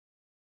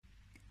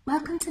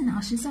Welcome to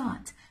Nasha's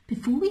Art.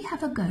 Before we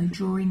have a go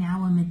drawing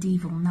our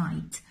medieval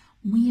knight,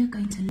 we are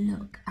going to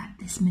look at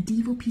this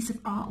medieval piece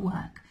of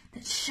artwork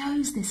that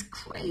shows this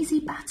crazy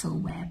battle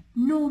where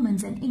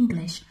Normans and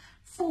English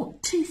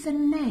fought tooth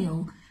and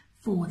nail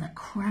for the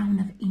crown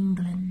of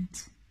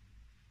England.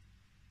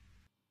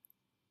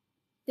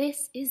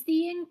 This is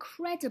the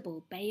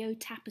incredible Bayeux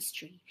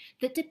Tapestry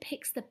that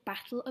depicts the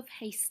Battle of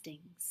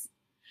Hastings.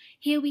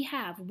 Here we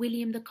have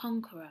William the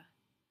Conqueror,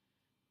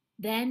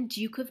 then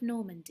Duke of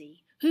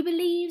Normandy, who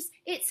believes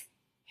it's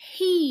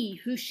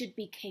he who should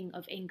be King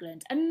of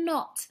England and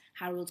not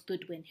Harold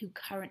Godwin, who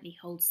currently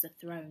holds the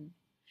throne.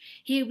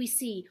 Here we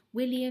see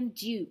William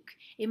Duke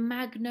in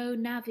Magno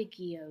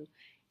Navigio.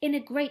 In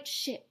a great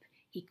ship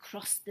he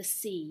crossed the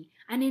sea,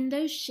 and in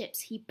those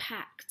ships he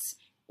packed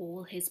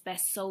all his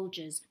best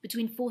soldiers,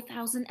 between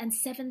 4,000 and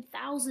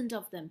 7,000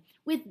 of them,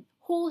 with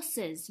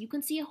horses. You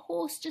can see a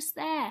horse just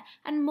there,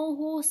 and more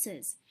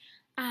horses,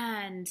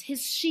 and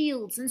his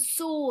shields and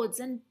swords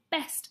and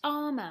best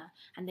armour,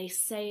 and they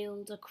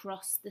sailed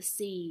across the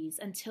seas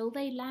until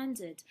they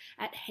landed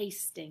at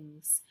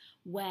Hastings,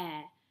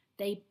 where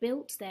they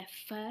built their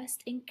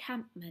first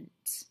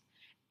encampment,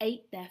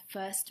 ate their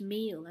first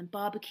meal, and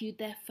barbecued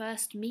their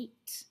first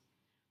meat.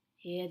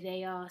 Here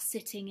they are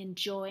sitting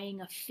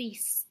enjoying a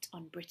feast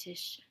on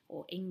British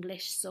or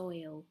English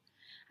soil.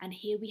 And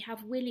here we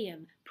have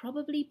William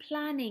probably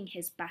planning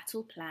his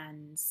battle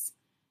plans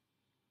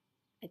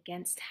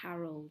against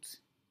Harold.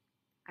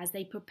 As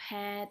they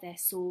prepare their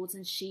swords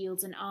and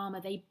shields and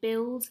armour, they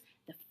build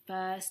the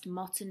first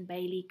Motte and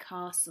Bailey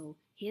castle.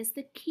 Here's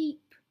the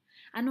keep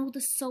and all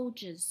the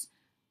soldiers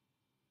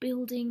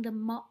building the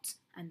motte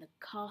and the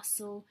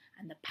castle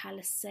and the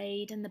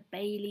palisade and the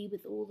bailey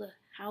with all the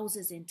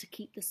houses in to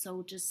keep the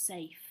soldiers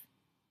safe.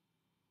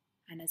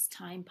 And as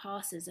time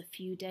passes, a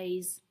few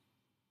days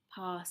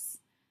pass,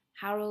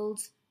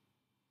 Harold,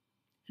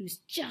 who's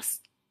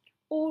just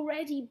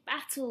already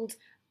battled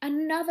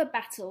another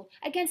battle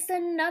against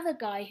another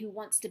guy who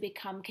wants to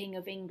become King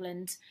of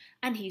England,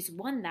 and he's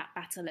won that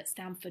battle at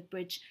Stamford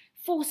Bridge,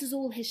 forces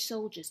all his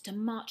soldiers to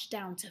march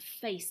down to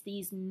face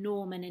these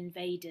Norman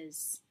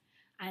invaders.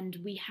 And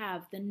we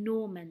have the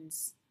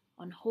Normans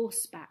on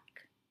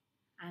horseback,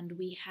 and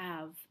we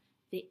have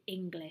the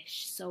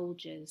English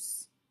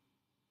soldiers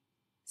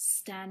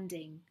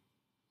standing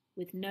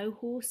with no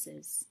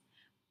horses.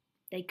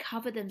 They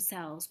cover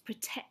themselves,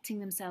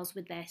 protecting themselves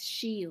with their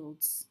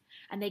shields,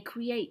 and they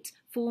create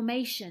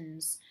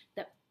formations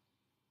that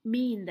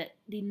mean that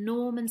the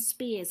Norman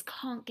spears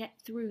can't get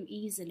through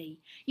easily.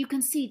 You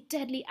can see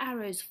deadly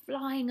arrows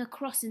flying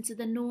across into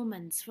the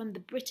Normans from the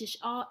British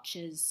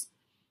archers.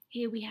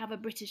 Here we have a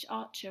British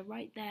archer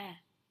right there.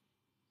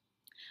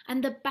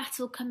 And the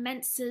battle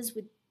commences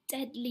with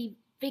deadly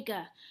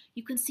vigour.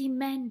 You can see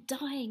men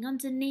dying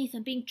underneath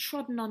and being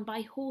trodden on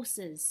by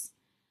horses.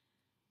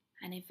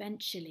 And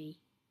eventually,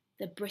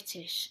 the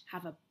British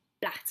have a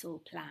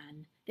battle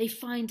plan. They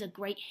find a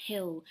great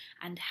hill,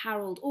 and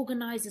Harold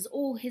organises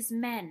all his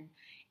men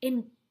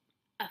in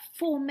a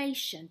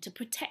formation to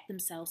protect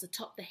themselves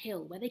atop the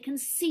hill, where they can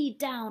see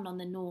down on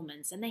the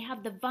Normans, and they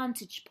have the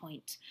vantage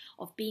point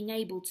of being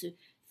able to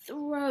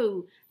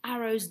throw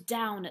arrows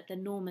down at the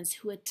Normans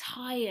who are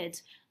tired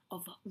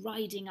of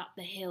riding up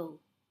the hill.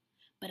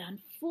 But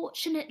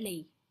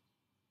unfortunately,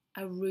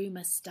 a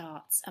rumour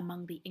starts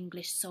among the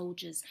English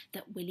soldiers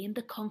that William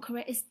the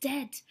Conqueror is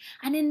dead,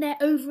 and in their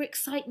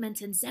overexcitement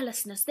and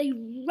zealousness,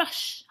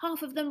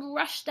 half of them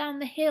rush down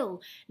the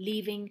hill,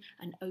 leaving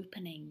an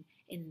opening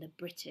in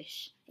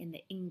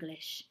the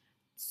English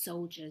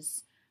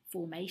soldiers'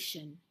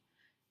 formation.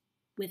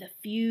 With a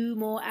few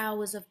more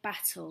hours of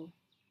battle,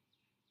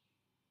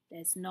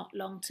 there's not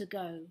long to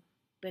go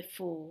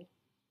before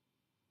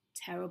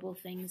terrible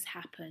things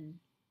happen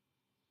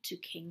to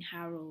King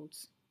Harold.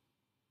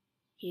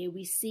 Here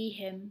we see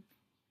him,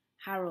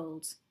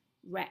 Harold,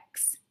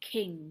 Rex,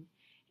 King,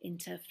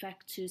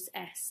 interfectus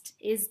est,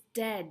 is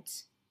dead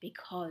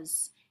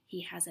because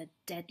he has a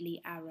deadly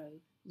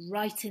arrow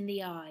right in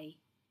the eye,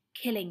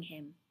 killing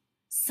him.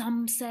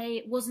 Some say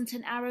it wasn't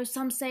an arrow,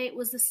 some say it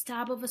was the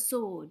stab of a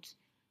sword.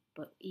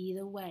 But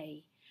either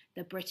way,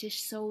 the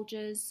British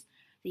soldiers,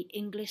 the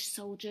English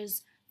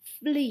soldiers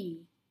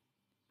flee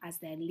as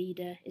their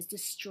leader is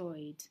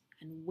destroyed,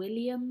 and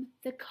William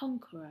the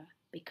Conqueror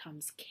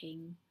becomes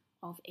King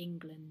of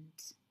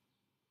England.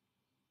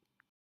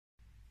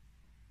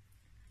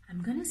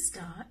 I'm going to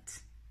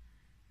start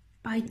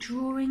by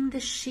drawing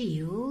the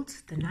shield,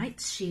 the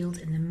knight's shield,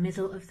 in the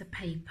middle of the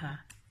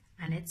paper,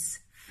 and it's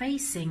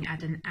facing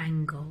at an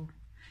angle.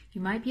 You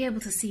might be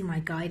able to see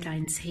my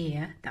guidelines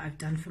here that I've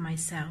done for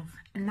myself,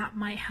 and that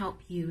might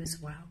help you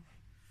as well.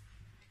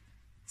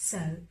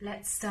 So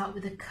let's start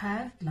with a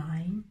curved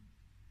line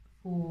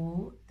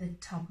for the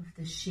top of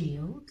the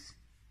shield,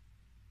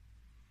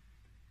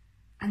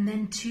 and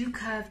then two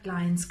curved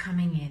lines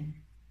coming in.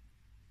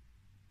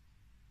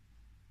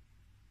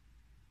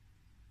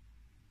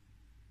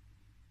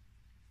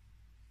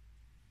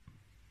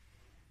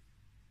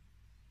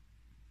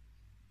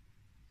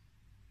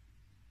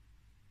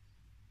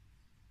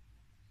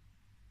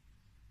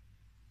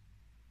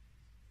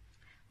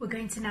 We're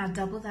going to now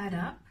double that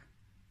up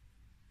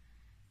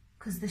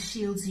because the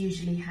shields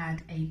usually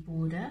had a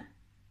border.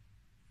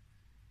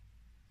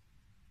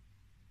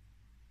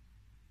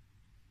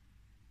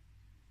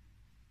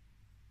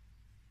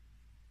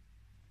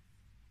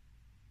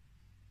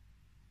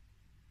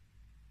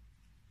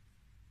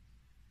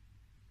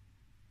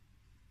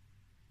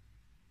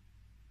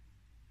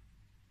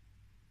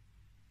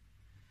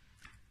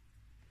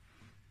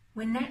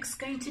 We're next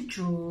going to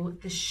draw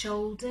the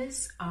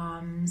shoulders,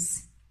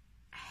 arms,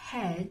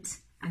 head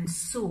and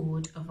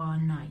sword of our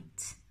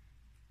knight.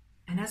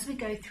 And as we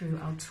go through,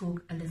 I'll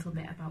talk a little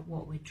bit about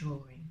what we're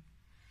drawing.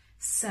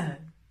 So,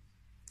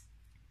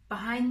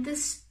 behind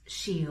this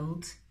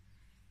shield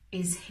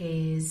is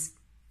his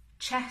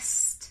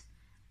chest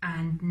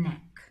and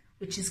neck,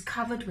 which is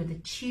covered with a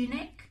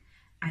tunic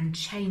and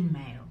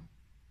chainmail.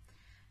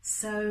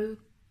 So,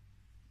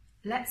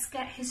 let's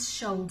get his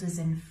shoulders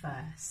in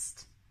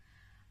first.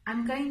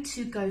 I'm going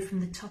to go from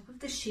the top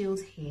of the shield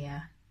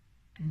here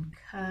and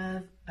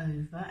curve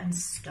over and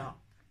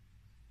stop.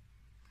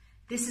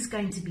 This is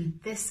going to be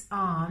this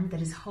arm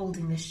that is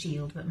holding the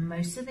shield, but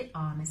most of the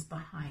arm is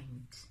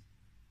behind.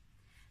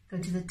 Go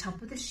to the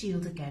top of the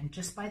shield again,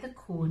 just by the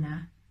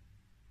corner,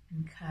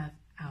 and curve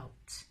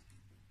out.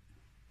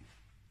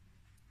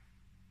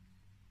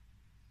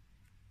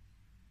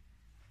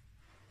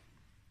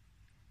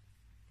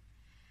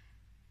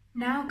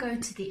 Now go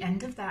to the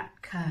end of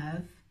that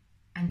curve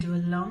and do a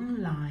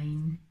long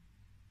line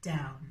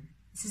down.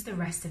 This is the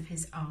rest of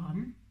his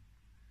arm.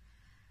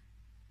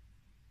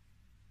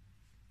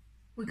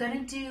 We're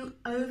going to do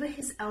over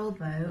his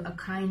elbow a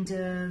kind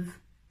of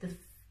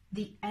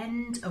the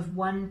end of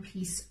one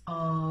piece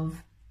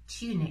of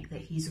tunic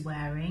that he's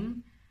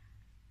wearing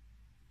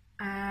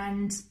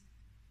and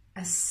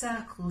a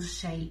circle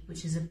shape,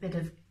 which is a bit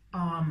of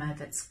armour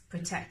that's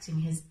protecting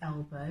his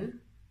elbow.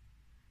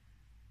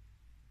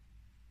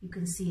 You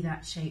can see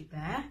that shape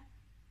there.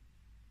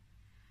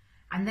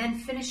 And then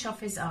finish off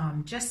his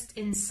arm just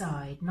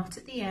inside, not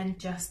at the end,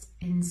 just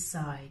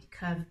inside,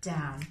 curve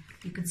down.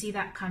 You can see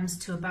that comes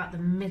to about the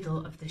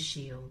middle of the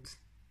shield.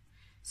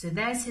 So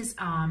there's his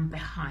arm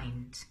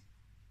behind.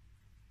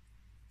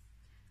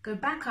 Go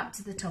back up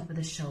to the top of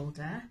the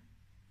shoulder,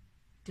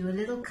 do a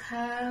little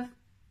curve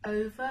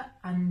over,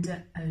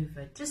 under,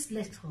 over, just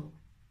little.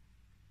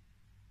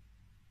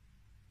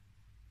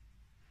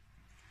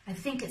 I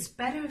think it's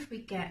better if we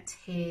get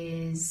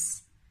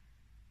his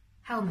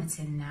helmet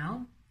in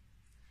now.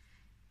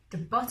 The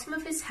bottom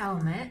of his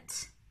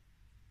helmet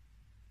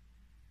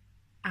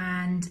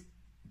and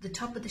the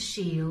top of the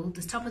shield,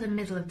 the top of the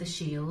middle of the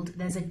shield,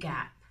 there's a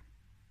gap,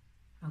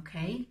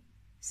 okay?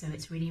 So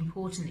it's really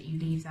important that you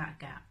leave that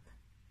gap.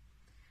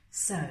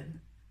 So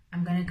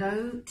I'm going to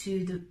go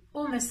to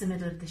almost the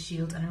middle of the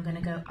shield and I'm going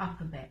to go up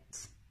a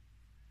bit.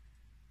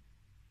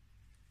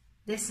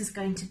 This is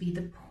going to be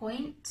the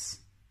point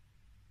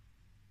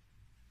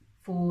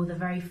for the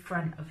very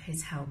front of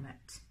his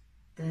helmet,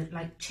 the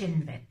like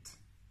chin bit.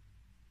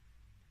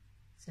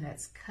 So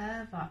let's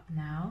curve up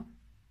now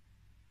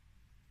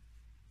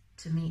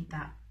to meet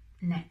that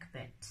neck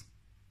bit.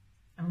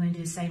 I'm going to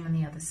do the same on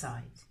the other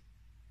side.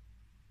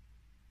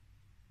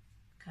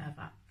 Curve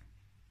up.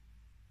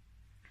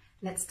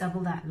 Let's double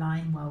that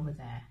line while we're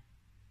there.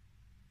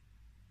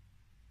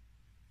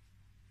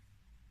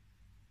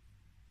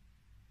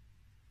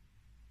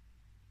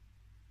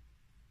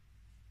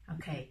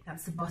 Okay,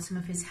 that's the bottom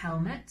of his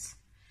helmet.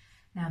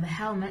 Now the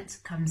helmet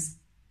comes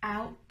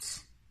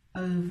out,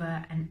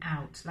 over and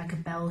out like a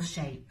bell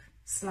shape,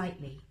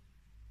 slightly.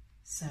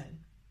 So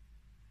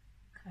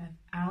curve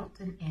out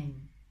and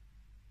in,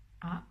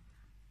 up.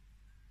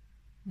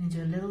 I'm going to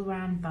do a little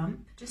round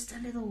bump, just a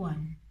little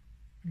one,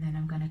 and then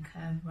I'm going to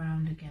curve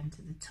round again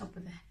to the top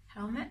of the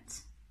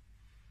helmet.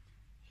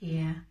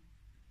 Here,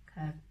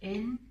 curve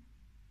in,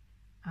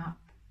 up,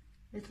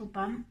 little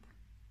bump,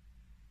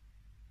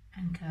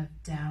 and curve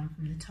down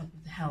from the top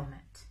of the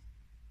helmet.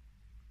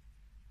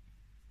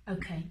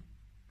 Okay.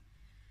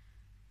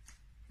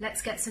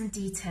 Let's get some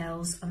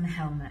details on the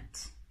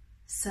helmet.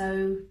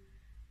 So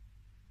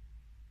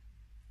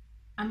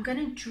I'm going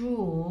to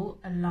draw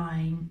a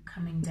line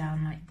coming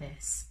down like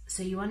this.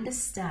 So you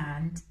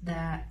understand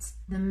that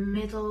the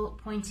middle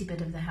pointy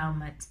bit of the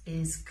helmet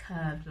is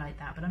curved like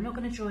that, but I'm not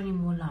going to draw any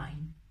more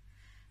line.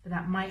 But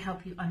that might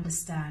help you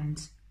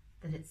understand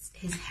that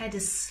his head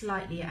is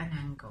slightly at an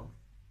angle.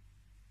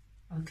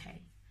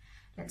 Okay,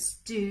 let's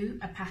do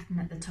a pattern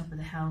at the top of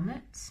the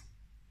helmet,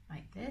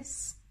 like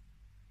this.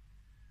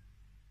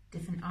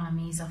 Different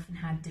armies often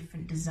had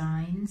different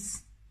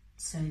designs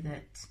so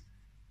that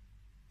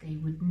they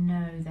would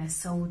know their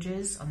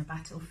soldiers on the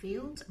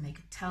battlefield and they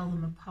could tell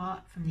them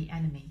apart from the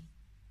enemy.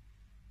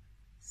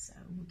 So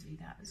we'll do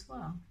that as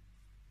well.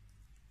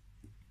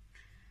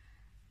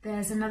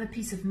 There's another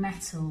piece of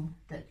metal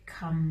that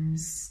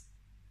comes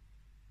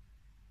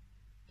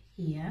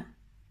here.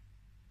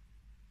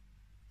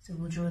 So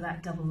we'll draw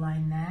that double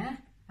line there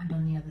and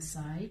on the other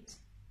side.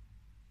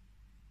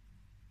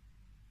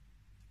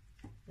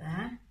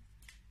 There.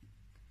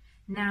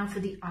 Now for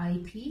the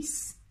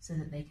eyepiece, so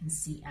that they can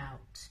see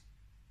out.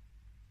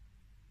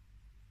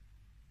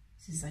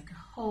 This is like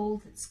a hole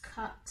that's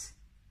cut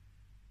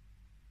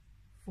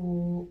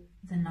for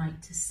the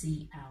knight to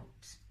see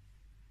out.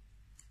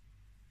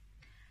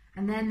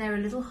 And then there are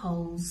little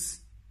holes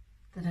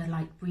that are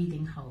like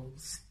breathing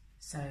holes.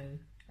 So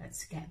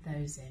let's get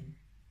those in.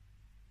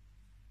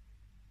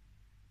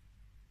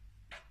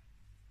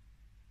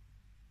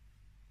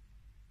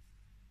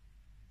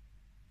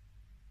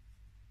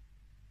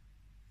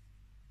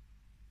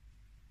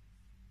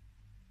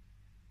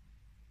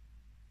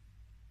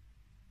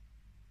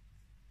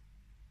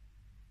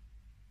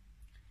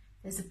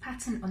 There's a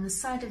pattern on the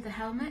side of the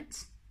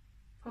helmet,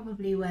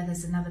 probably where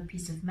there's another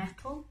piece of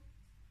metal.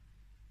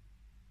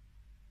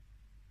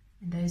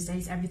 In those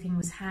days everything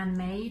was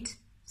handmade,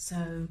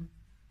 so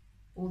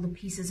all the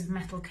pieces of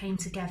metal came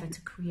together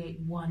to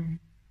create one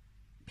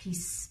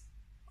piece,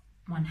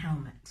 one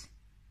helmet.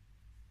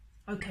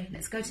 Okay,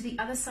 let's go to the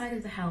other side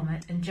of the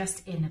helmet and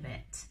just in a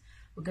bit.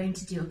 We're going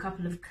to do a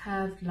couple of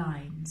curved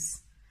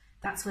lines.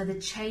 That's where the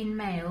chain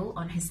mail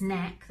on his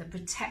neck that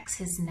protects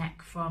his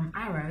neck from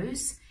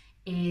arrows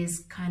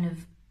is kind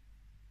of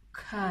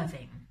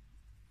curving.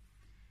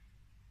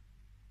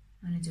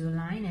 I'm going to do a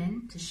line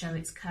in to show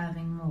it's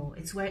curving more.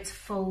 It's where it's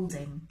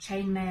folding.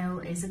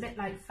 Chainmail is a bit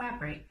like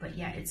fabric, but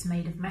yet it's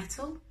made of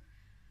metal,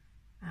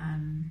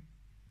 and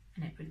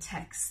it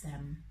protects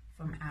them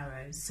from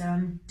arrows. So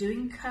I'm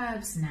doing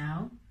curves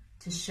now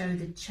to show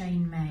the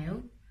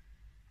chainmail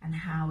and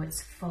how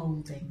it's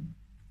folding.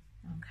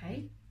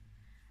 Okay,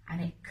 and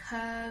it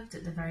curved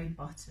at the very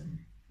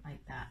bottom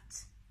like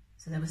that.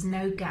 So there was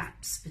no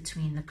gaps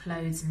between the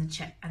clothes and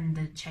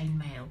the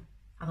chainmail.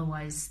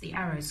 Otherwise, the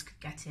arrows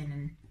could get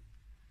in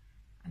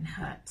and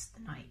hurt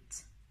the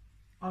knight.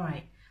 All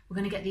right, we're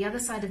going to get the other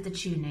side of the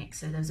tunic.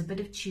 So there's a bit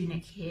of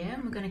tunic here,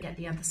 and we're going to get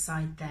the other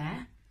side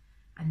there,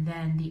 and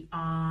then the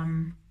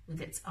arm with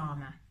its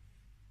armour.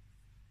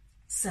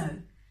 So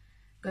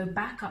go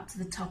back up to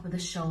the top of the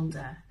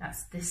shoulder.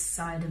 That's this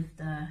side of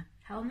the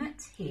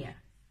helmet here.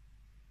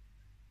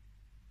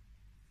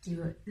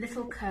 Do a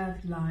little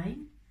curved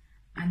line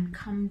and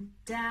come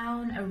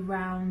down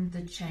around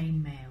the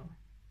chainmail.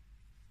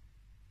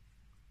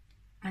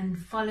 And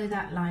follow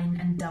that line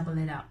and double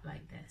it up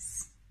like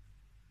this.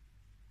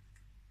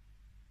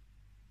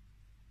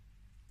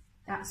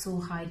 That's all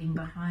hiding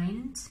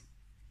behind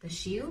the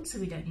shield, so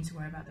we don't need to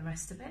worry about the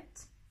rest of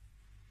it.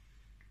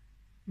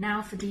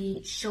 Now for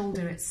the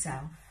shoulder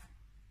itself.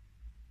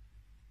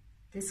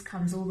 This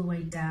comes all the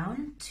way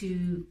down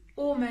to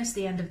almost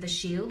the end of the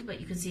shield,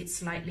 but you can see it's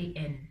slightly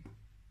in.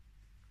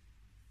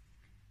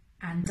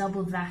 And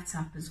double that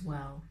up as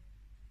well.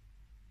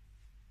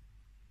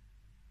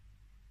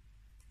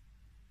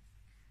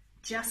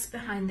 Just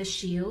behind the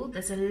shield,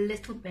 there's a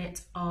little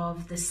bit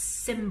of the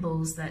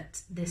symbols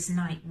that this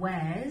knight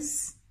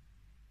wears.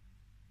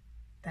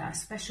 There are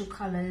special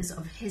colours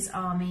of his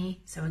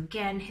army, so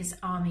again, his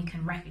army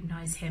can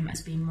recognise him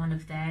as being one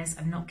of theirs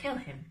and not kill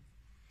him.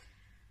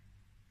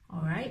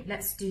 All right,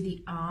 let's do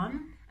the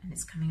arm, and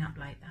it's coming up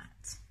like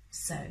that.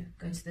 So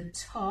go to the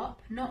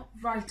top, not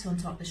right on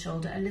top of the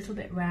shoulder, a little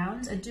bit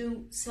round, and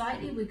do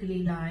slightly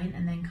wiggly line,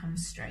 and then come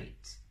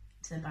straight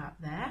to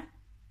about there.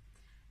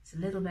 It's a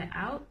little bit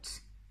out,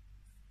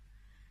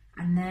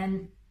 and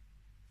then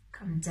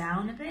come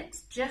down a bit,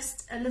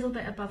 just a little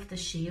bit above the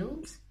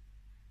shield,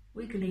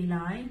 wiggly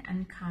line,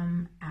 and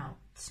come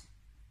out.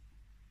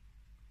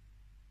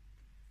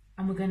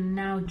 And we're going to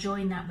now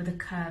join that with a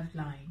curved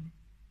line.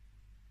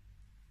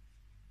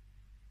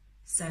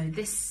 So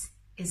this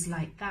is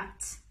like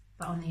that,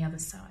 but on the other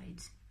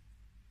side.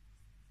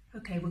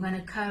 Okay, we're going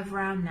to curve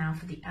round now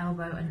for the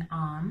elbow and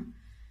arm.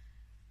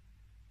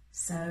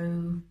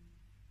 So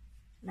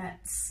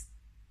let's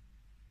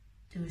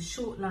do a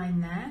short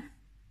line there,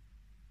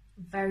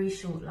 very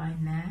short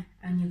line there,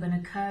 and you're going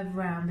to curve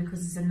round because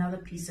there's another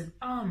piece of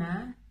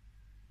armour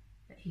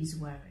that he's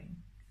wearing,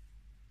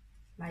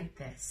 like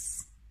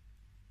this.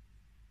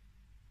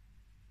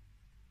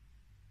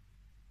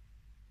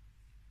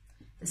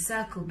 The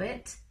circle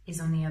bit is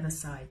on the other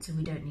side, so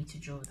we don't need to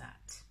draw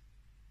that.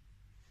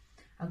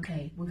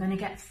 Okay, we're going to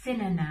get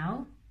thinner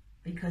now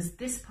because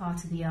this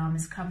part of the arm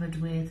is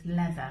covered with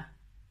leather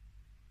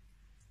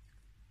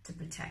to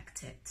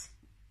protect it.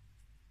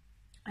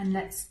 And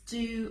let's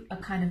do a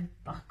kind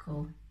of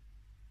buckle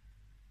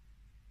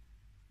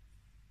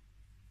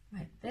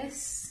like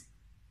this,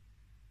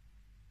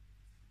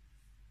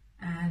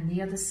 and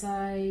the other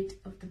side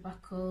of the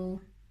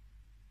buckle,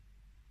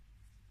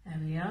 there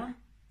we are.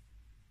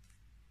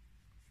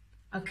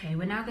 Okay,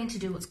 we're now going to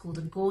do what's called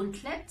a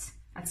gauntlet.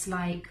 That's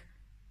like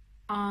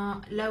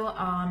lower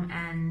arm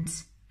and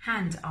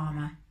hand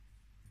armour.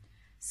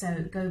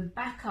 So go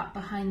back up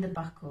behind the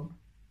buckle,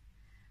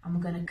 and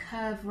we're going to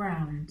curve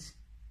round.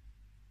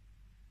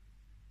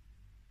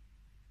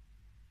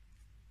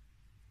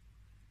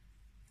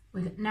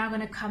 We're now going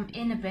to come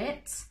in a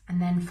bit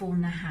and then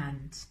form the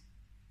hand.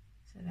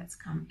 So let's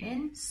come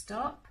in,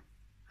 stop,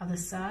 other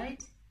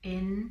side,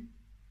 in.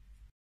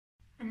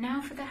 And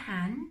now for the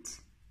hand.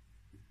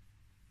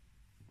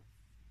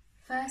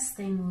 First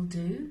thing we'll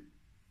do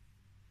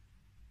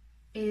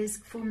is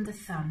form the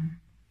thumb.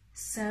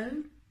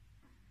 So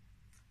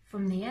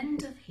from the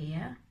end of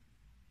here,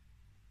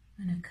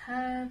 I'm going to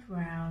curve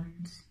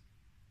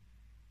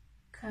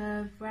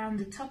round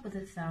the top of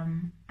the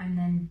thumb and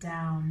then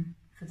down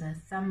for the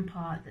thumb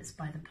part that's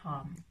by the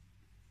palm.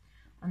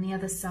 On the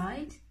other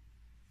side,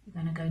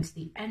 we're going to go to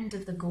the end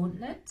of the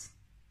gauntlet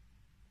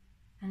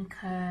and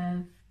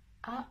curve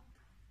up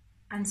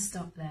and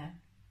stop there.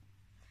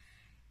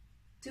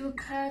 Do a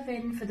curve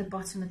in for the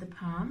bottom of the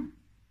palm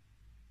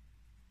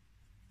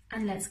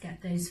and let's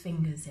get those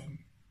fingers in.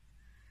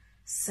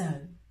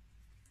 So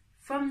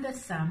from the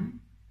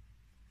thumb,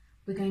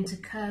 we're going to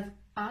curve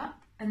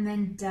up and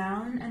then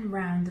down and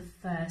round the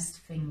first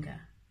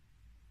finger.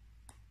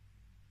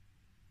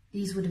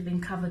 These would have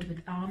been covered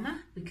with armour.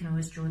 We can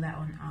always draw that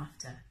on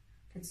after.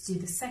 Let's do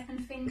the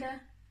second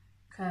finger,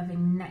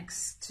 curving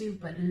next to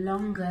but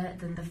longer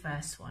than the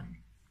first one.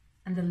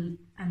 And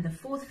the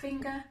fourth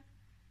finger,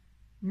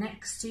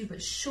 next to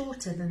but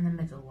shorter than the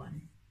middle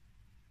one.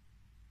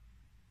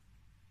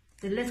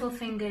 The little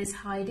finger is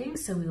hiding,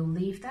 so we'll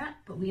leave that,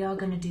 but we are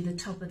going to do the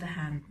top of the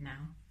hand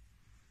now.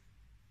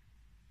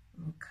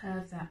 We'll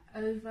curve that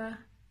over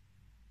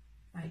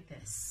like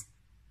this.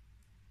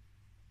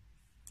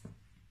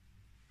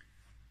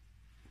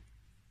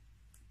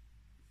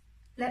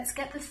 Let's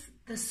get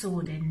the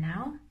sword in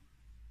now.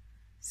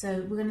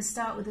 So we're going to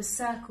start with a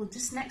circle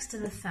just next to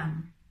the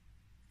thumb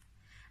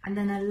and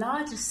then a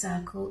larger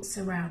circle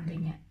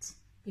surrounding it,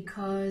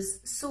 because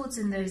swords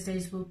in those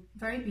days were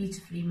very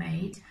beautifully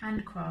made,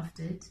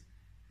 handcrafted,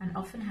 and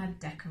often had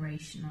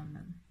decoration on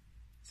them.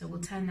 So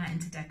we'll turn that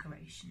into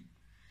decoration.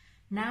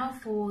 Now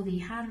for the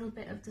handle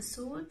bit of the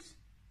sword.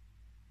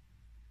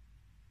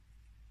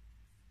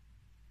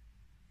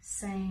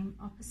 Same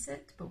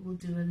opposite, but we'll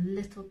do a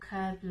little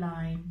curved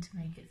line to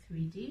make it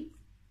 3D.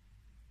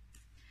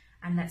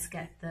 And let's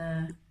get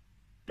the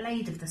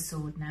blade of the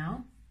sword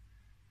now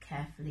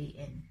carefully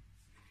in.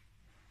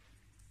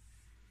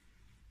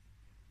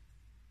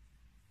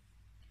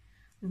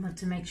 We want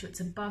to make sure it's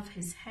above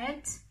his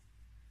head,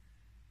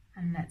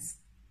 and let's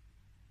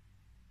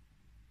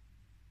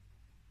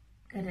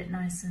get it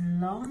nice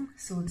and long.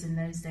 Swords in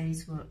those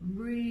days were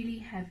really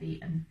heavy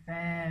and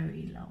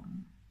very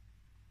long.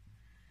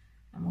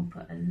 And we'll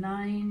put a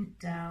line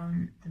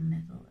down the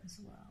middle as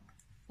well,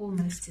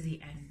 almost to the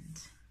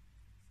end.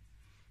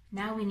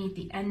 Now we need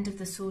the end of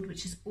the sword,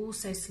 which is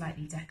also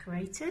slightly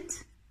decorated.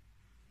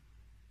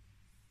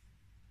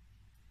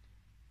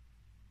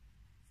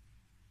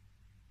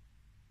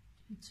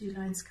 Two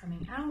lines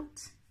coming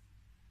out,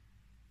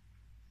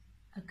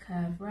 a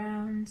curve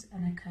round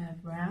and a curve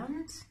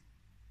round.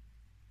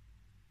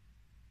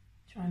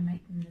 Try and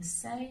make them the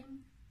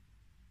same.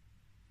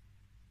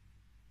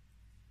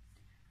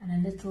 And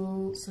a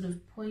little sort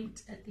of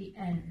point at the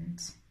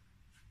end.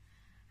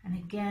 And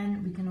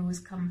again, we can always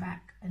come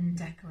back and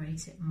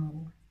decorate it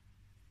more.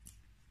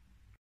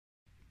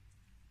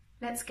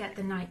 Let's get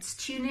the knight's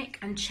tunic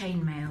and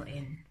chainmail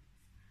in.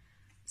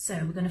 So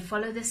we're going to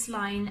follow this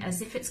line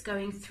as if it's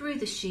going through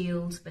the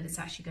shield, but it's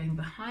actually going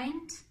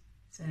behind.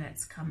 So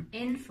let's come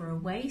in for a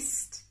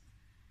waist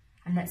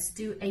and let's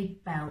do a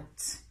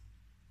belt.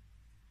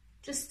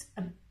 Just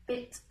a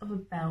bit of a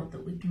belt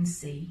that we can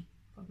see,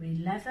 probably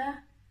leather,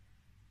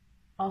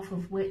 off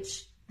of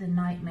which the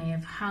knight may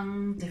have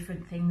hung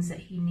different things that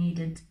he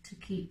needed to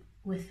keep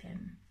with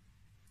him.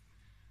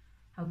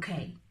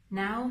 Okay,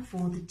 now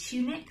for the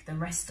tunic, the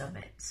rest of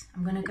it.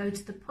 I'm going to go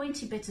to the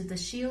pointy bit of the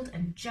shield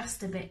and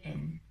just a bit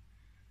in.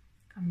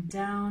 Come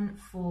down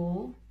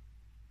for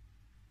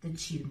the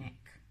tunic.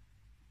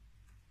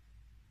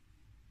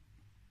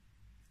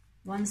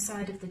 One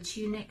side of the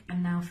tunic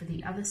and now for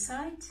the other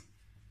side.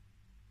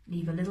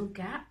 Leave a little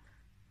gap,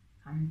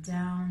 come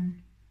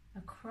down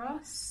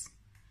across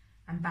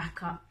and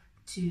back up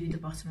to the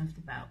bottom of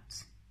the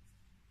belt.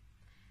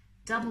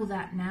 Double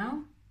that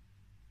now.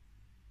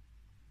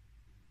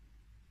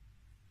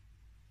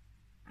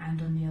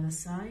 And on the other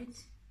side.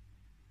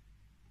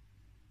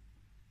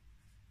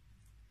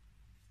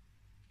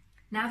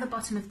 Now the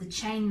bottom of the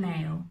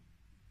chainmail,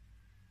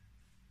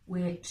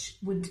 which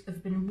would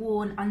have been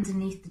worn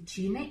underneath the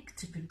tunic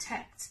to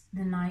protect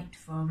the knight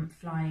from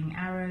flying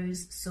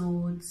arrows,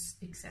 swords,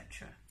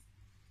 etc.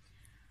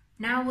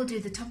 Now we'll do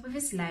the top of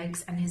his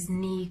legs and his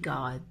knee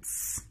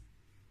guards.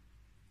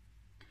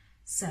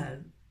 So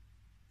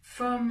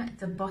from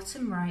the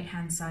bottom right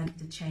hand side of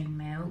the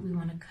chainmail, we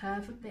want to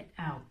curve a bit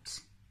out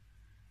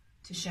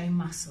to show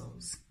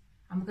muscles.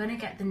 I'm going to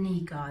get the knee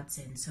guards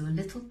in, so a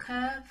little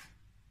curve,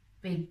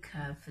 big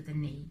curve for the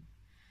knee.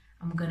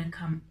 And we're going to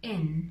come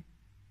in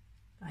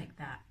like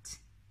that.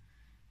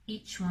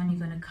 Each one you're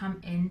going to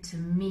come in to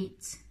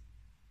meet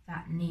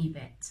that knee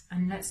bit.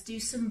 And let's do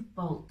some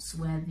bolts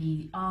where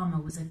the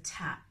armour was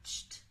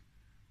attached.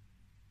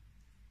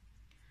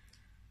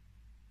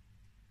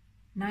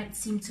 Knights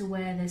seem to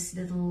wear this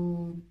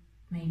little,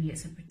 maybe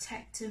it's a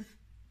protective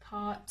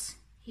part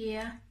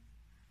here.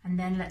 And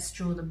then let's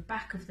draw the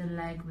back of the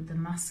leg with the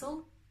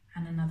muscle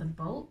and another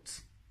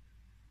bolt.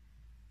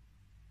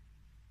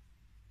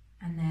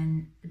 And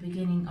then the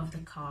beginning of the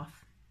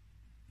calf,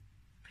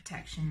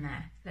 protection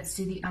there. Let's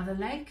do the other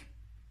leg.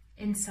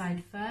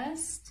 Inside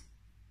first.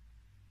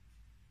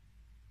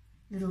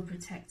 Little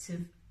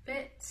protective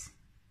bit.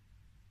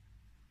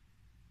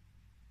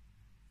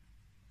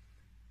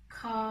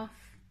 Calf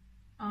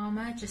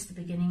armour, just the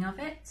beginning of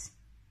it.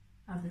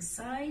 Other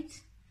side.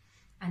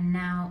 And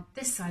now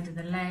this side of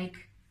the leg.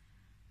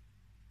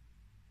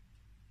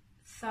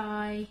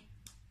 Thigh.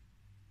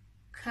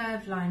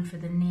 Curved line for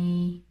the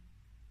knee.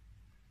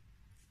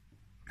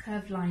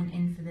 Curved line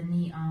in for the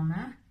knee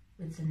armour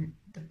with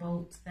the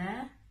bolt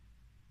there.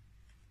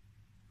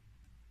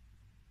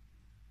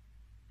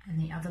 And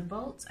the other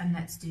bolt, and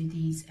let's do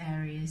these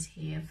areas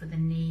here for the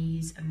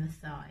knees and the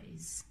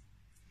thighs.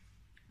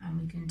 And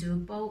we can do a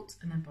bolt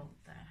and a bolt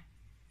there.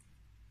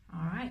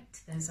 All right,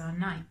 there's our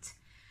knight.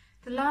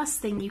 The last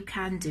thing you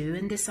can do,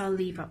 and this I'll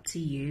leave up to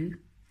you,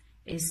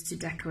 is to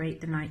decorate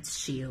the knight's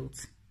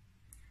shield.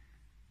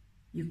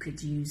 You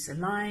could use a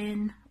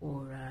lion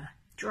or a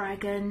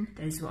dragon.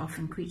 Those were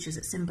often creatures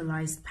that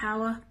symbolised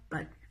power,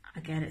 but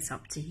again, it's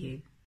up to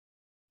you.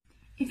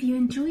 If you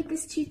enjoyed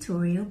this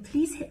tutorial,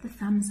 please hit the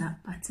thumbs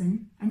up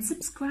button and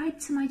subscribe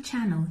to my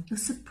channel. Your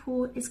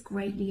support is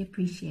greatly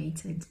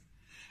appreciated.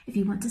 If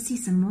you want to see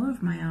some more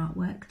of my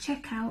artwork,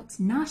 check out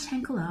Nash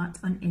Henkel Art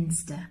on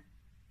Insta.